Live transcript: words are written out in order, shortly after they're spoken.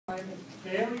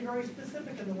Very, very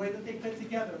specific in the way that they fit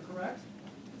together, correct?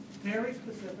 Very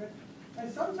specific.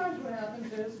 And sometimes what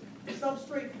happens is the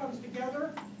substrate comes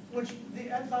together, which the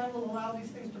enzyme will allow these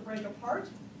things to break apart.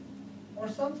 Or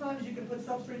sometimes you can put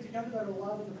substrates together that will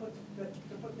allow them to put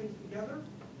things together.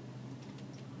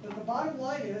 But the bottom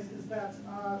line is that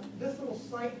this little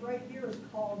site right here is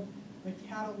called the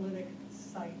catalytic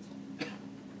site.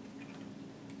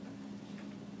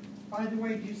 By the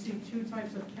way, do you see two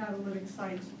types of catalytic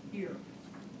sites here?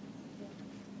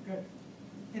 Good.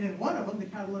 And in one of them, the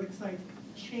catalytic site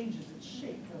changes its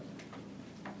shape, doesn't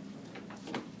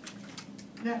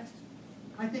it? Next,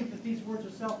 I think that these words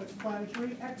are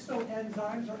self-explanatory.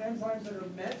 Exoenzymes are enzymes that are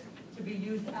meant to be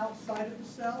used outside of the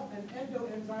cell, and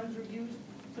endoenzymes are used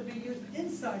to be used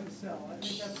inside the cell. I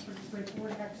think that's pretty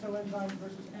straightforward, exoenzymes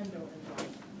versus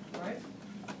endoenzymes, right?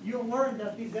 You'll learn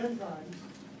that these enzymes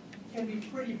can be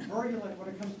pretty virulent when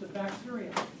it comes to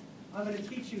bacteria. I'm going to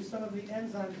teach you some of the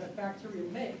enzymes that bacteria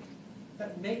make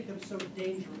them so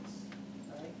dangerous.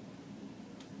 Right?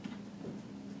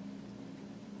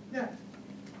 Next,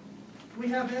 we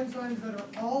have enzymes that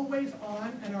are always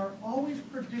on and are always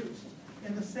produced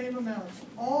in the same amounts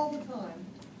all the time,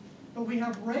 but we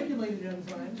have regulated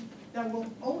enzymes that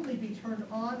will only be turned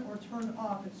on or turned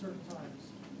off at certain times.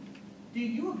 Do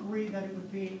you agree that it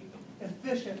would be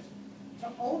efficient to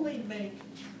only make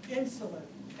insulin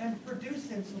and produce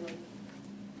insulin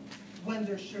when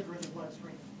there's sugar in the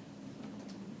bloodstream?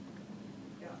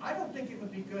 Yeah, I don't think it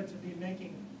would be good to be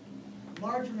making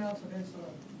large amounts of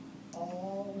insulin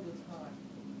all the time.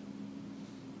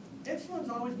 Insulin's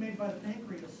always made by the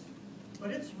pancreas, but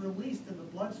it's released in the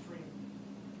bloodstream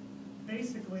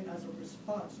basically as a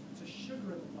response to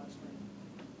sugar in the bloodstream.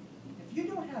 If you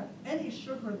don't have any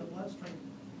sugar in the bloodstream,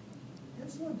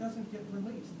 insulin doesn't get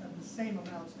released at the same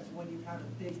amounts as when you have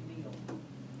a big meal.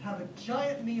 Have a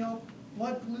giant meal,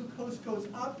 blood glucose goes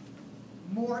up,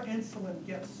 more insulin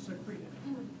gets secreted.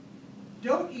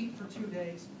 Don't eat for 2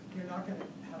 days, you're not going to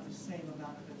have the same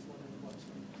amount of insulin in the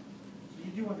bloodstream. So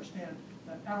you do understand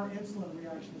that our insulin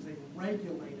reaction is a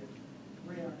regulated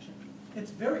reaction.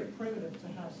 It's very primitive to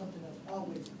have something that's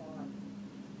always on.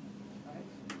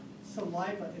 Right?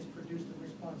 Saliva is produced in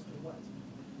response to what?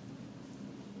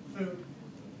 Food.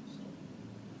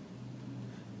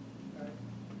 Right.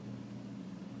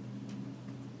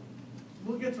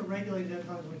 We'll get to regulated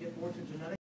enzymes when we get more to genetics.